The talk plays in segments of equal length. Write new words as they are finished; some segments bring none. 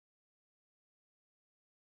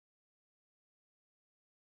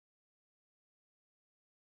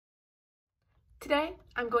Today,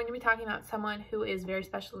 I'm going to be talking about someone who is very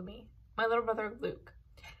special to me, my little brother, Luke.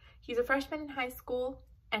 He's a freshman in high school,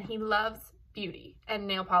 and he loves beauty and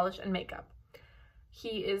nail polish and makeup.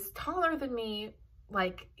 He is taller than me,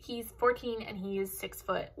 like he's 14 and he is 6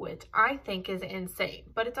 foot, which I think is insane,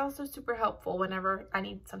 but it's also super helpful whenever I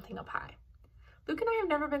need something up high. Luke and I have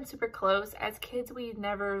never been super close. As kids, we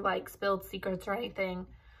never spilled secrets or anything,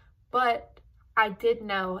 but I did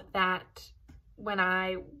know that when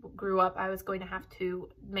I grew up, I was going to have to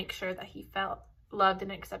make sure that he felt loved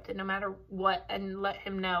and accepted no matter what, and let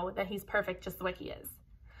him know that he's perfect just the way he is.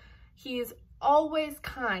 He is always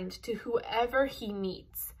kind to whoever he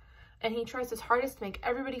meets, and he tries his hardest to make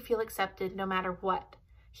everybody feel accepted no matter what.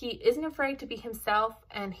 He isn't afraid to be himself,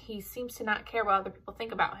 and he seems to not care what other people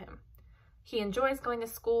think about him. He enjoys going to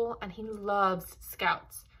school, and he loves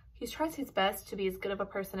scouts. He tries his best to be as good of a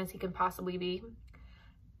person as he can possibly be,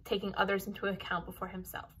 taking others into account before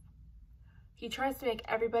himself. He tries to make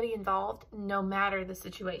everybody involved no matter the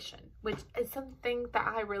situation, which is something that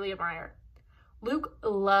I really admire. Luke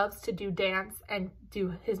loves to do dance and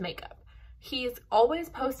do his makeup. He is always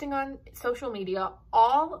posting on social media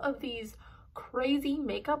all of these crazy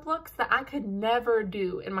makeup looks that I could never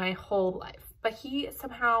do in my whole life, but he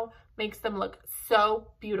somehow makes them look so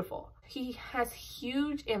beautiful. He has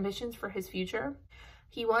huge ambitions for his future.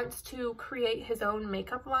 He wants to create his own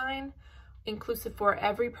makeup line, inclusive for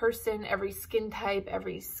every person, every skin type,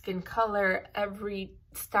 every skin color, every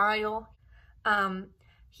style.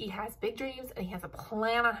 He has big dreams and he has a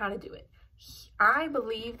plan on how to do it. I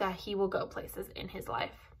believe that he will go places in his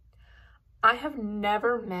life. I have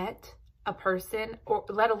never met a person, or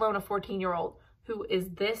let alone a 14-year-old, who is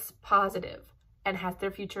this positive and has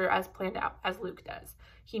their future as planned out as Luke does.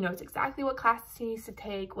 He knows exactly what classes he needs to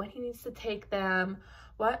take, when he needs to take them,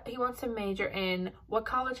 what he wants to major in, what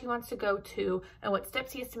college he wants to go to, and what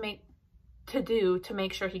steps he has to do to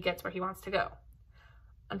make sure he gets where he wants to go.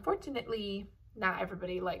 Unfortunately, not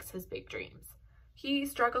everybody likes his big dreams. He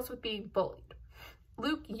struggles with being bullied.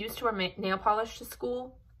 Luke used to wear nail polish to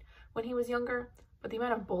school when he was younger, but the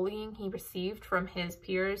amount of bullying he received from his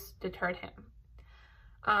peers deterred him.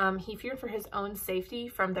 He feared for his own safety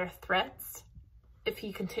from their threats if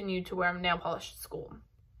he continued to wear nail polish to school.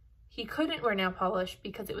 He couldn't wear nail polish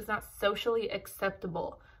because it was not socially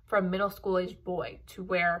acceptable for a middle school aged boy to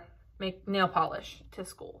make nail polish to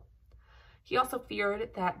school. He also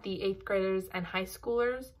feared that the 8th graders and high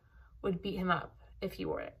schoolers would beat him up if he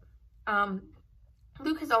wore it.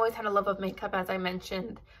 Luke has always had a love of makeup, as I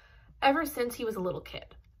mentioned, ever since he was a little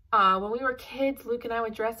kid. When we were kids, Luke and I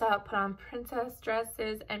would dress up, put on princess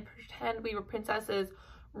dresses, and pretend we were princesses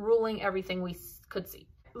ruling everything we could see.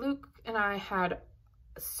 Luke and I had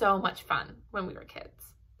so much fun when we were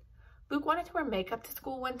kids. Luke wanted to wear makeup to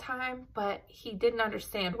school one time, but he didn't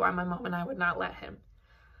understand why my mom and I would not let him.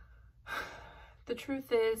 The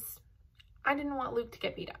truth is, I didn't want Luke to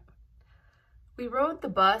get beat up. We rode the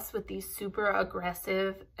bus with these super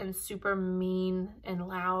aggressive and super mean and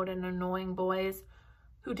loud and annoying boys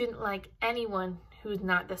who didn't like anyone who's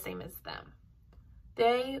not the same as them.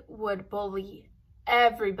 They would bully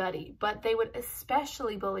everybody, but they would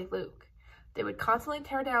especially bully Luke. They would constantly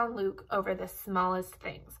tear down Luke over the smallest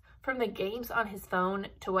things, from the games on his phone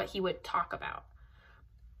to what he would talk about.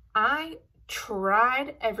 I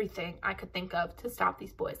tried everything I could think of to stop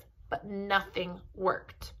these boys, but nothing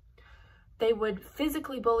worked. They would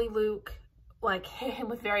physically bully Luke, hit him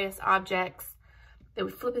with various objects. They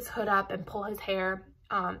would flip his hood up and pull his hair,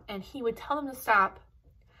 and he would tell them to stop,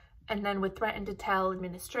 and then would threaten to tell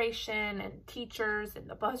administration and teachers and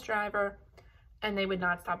the bus driver, and they would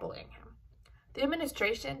not stop bullying him. The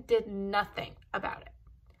administration did nothing about it.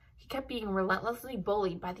 He kept being relentlessly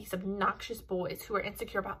bullied by these obnoxious boys who were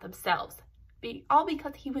insecure about themselves, all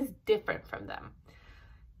because he was different from them.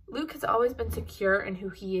 Luke has always been secure in who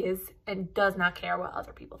he is and does not care what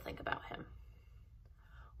other people think about him.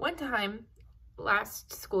 One time,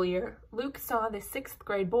 last school year, Luke saw this 6th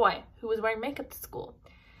grade boy who was wearing makeup to school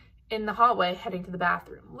in the hallway heading to the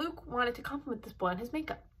bathroom. Luke wanted to compliment this boy on his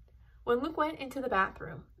makeup. When Luke went into the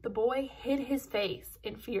bathroom, the boy hid his face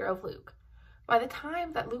in fear of Luke. By the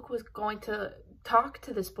time that Luke was going to talk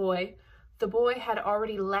to this boy, the boy had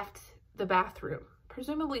already left the bathroom,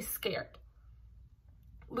 presumably scared.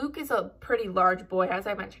 Luke is a pretty large boy. As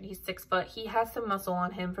I mentioned, he's 6 foot. He has some muscle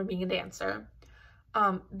on him from being a dancer.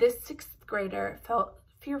 This 6th grader felt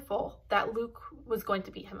fearful that Luke was going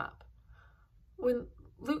to beat him up. When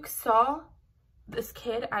Luke saw this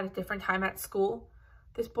kid at a different time at school,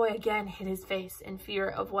 this boy again hid his face in fear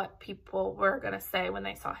of what people were going to say when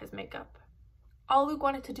they saw his makeup. All Luke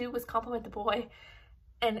wanted to do was compliment the boy,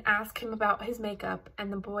 and asked him about his makeup,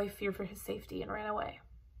 and the boy feared for his safety and ran away.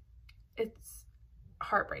 It's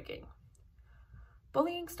heartbreaking.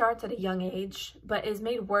 Bullying starts at a young age, but is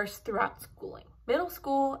made worse throughout schooling. Middle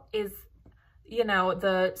school is, you know,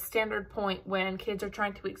 the standard point when kids are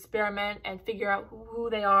trying to experiment and figure out who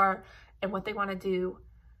they are and what they want to do.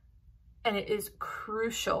 And it is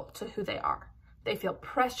crucial to who they are. They feel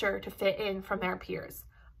pressure to fit in from their peers.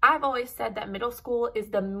 I've always said that middle school is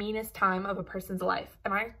the meanest time of a person's life,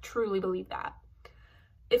 and I truly believe that.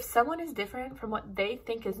 If someone is different from what they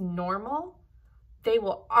think is normal, they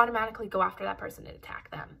will automatically go after that person and attack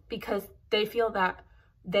them because they feel that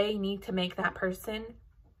they need to make that person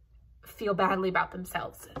feel badly about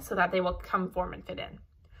themselves so that they will come form and fit in.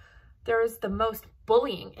 There is the most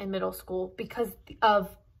bullying in middle school because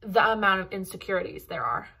of the amount of insecurities there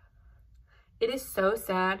are. It is so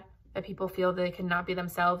sad that people feel they cannot be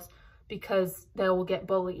themselves because they will get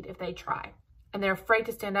bullied if they try. And they're afraid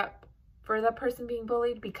to stand up for the person being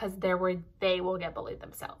bullied because they're worried they will get bullied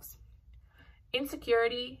themselves.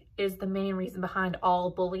 Insecurity is the main reason behind all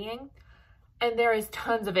bullying, and there is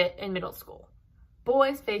tons of it in middle school.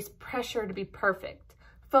 Boys face pressure to be perfect.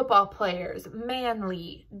 Football players,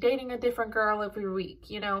 manly, dating a different girl every week,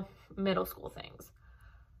 you know, middle school things.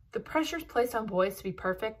 The pressures placed on boys to be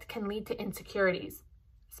perfect can lead to insecurities,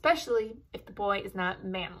 especially if the boy is not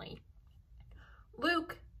manly.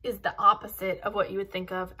 Luke is the opposite of what you would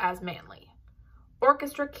think of as manly.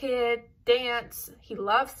 Orchestra kid, dance, he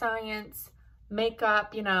loves science,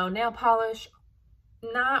 makeup, you know, nail polish,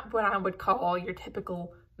 not what I would call your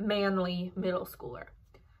typical manly middle schooler.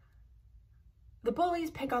 The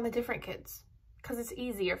bullies pick on the different kids because it's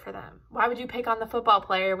easier for them. Why would you pick on the football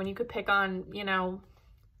player when you could pick on, you know,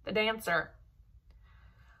 the dancer?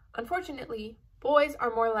 Unfortunately, boys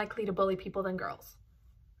are more likely to bully people than girls.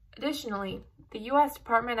 Additionally, the U.S.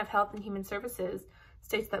 Department of Health and Human Services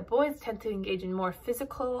states that boys tend to engage in more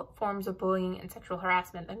physical forms of bullying and sexual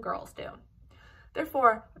harassment than girls do.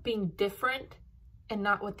 Therefore, being different and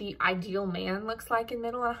not what the ideal man looks like in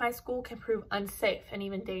middle and high school can prove unsafe and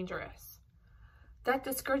even dangerous. That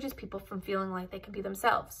discourages people from feeling like they can be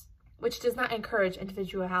themselves, which does not encourage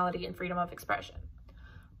individuality and freedom of expression.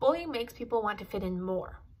 Bullying makes people want to fit in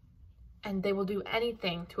more, and they will do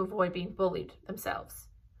anything to avoid being bullied themselves.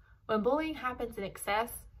 When bullying happens in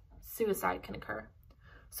excess, suicide can occur.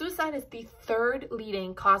 Suicide is the third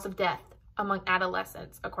leading cause of death among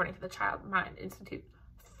adolescents, according to the Child Mind Institute.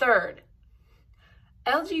 Third.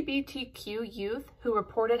 LGBTQ youth who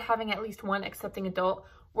reported having at least one accepting adult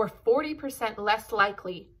were 40% less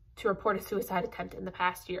likely to report a suicide attempt in the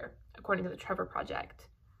past year, according to the Trevor Project.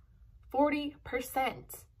 40%.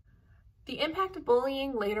 The impact of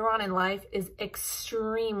bullying later on in life is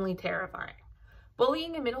extremely terrifying.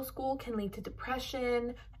 Bullying in middle school can lead to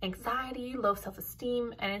depression, anxiety, low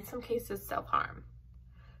self-esteem, and in some cases, self-harm.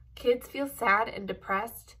 Kids feel sad and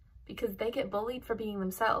depressed because they get bullied for being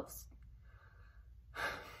themselves.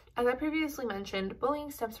 As I previously mentioned,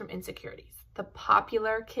 bullying stems from insecurities. The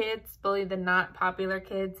popular kids bully the not popular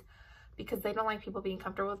kids because they don't like people being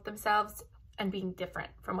comfortable with themselves and being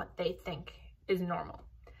different from what they think is normal.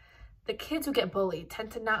 The kids who get bullied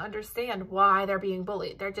tend to not understand why they're being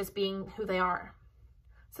bullied. They're just being who they are.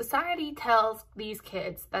 Society tells these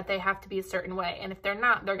kids that they have to be a certain way, and if they're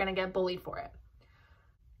not, they're going to get bullied for it.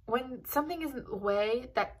 When something isn't the way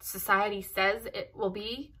that society says it will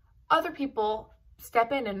be, other people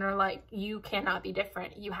step in and are like, you cannot be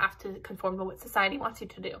different. You have to conform to what society wants you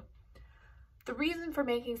to do. The reason for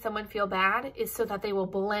making someone feel bad is so that they will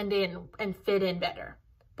blend in and fit in better.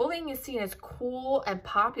 Bullying is seen as cool and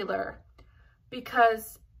popular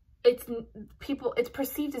because it's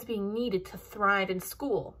perceived as being needed to thrive in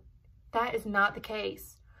school. That is not the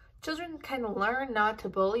case. Children can learn not to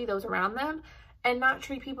bully those around them and not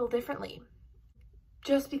treat people differently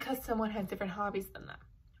just because someone has different hobbies than them.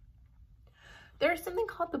 There is something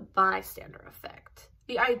called the bystander effect.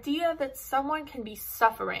 The idea that someone can be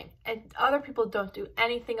suffering and other people don't do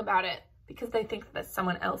anything about it because they think that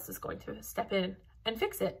someone else is going to step in and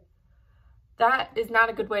fix it. That is not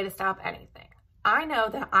a good way to stop anything. I know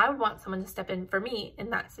that I would want someone to step in for me in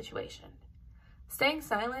that situation. Staying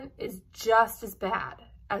silent is just as bad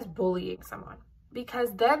as bullying someone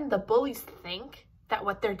because then the bullies think that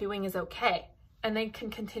what they're doing is okay and they can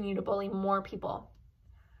continue to bully more people.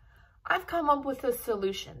 I've come up with a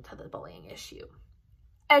solution to the bullying issue.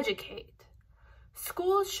 Educate.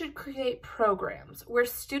 Schools should create programs where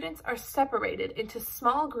students are separated into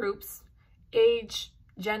small groups, age,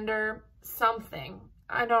 gender, something,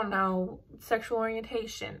 I don't know, sexual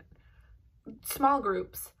orientation, small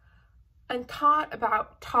groups, and taught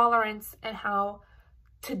about tolerance and how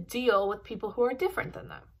to deal with people who are different than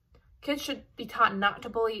them. Kids should be taught not to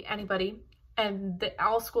bully anybody, and that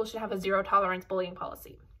all schools should have a zero tolerance bullying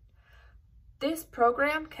policy. This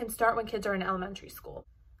program can start when kids are in elementary school.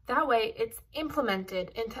 That way it's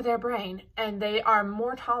implemented into their brain and they are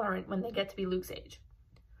more tolerant when they get to be Luke's age.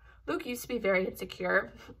 Luke used to be very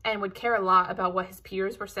insecure and would care a lot about what his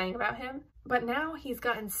peers were saying about him, but now he's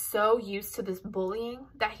gotten so used to this bullying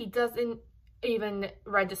that he doesn't even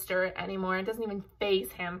register it anymore. It doesn't even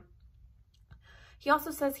faze him. He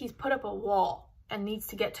also says he's put up a wall and needs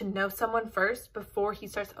to get to know someone first before he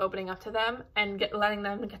starts opening up to them and letting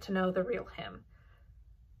them get to know the real him.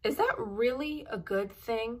 Is that really a good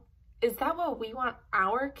thing? Is that what we want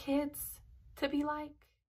our kids to be like?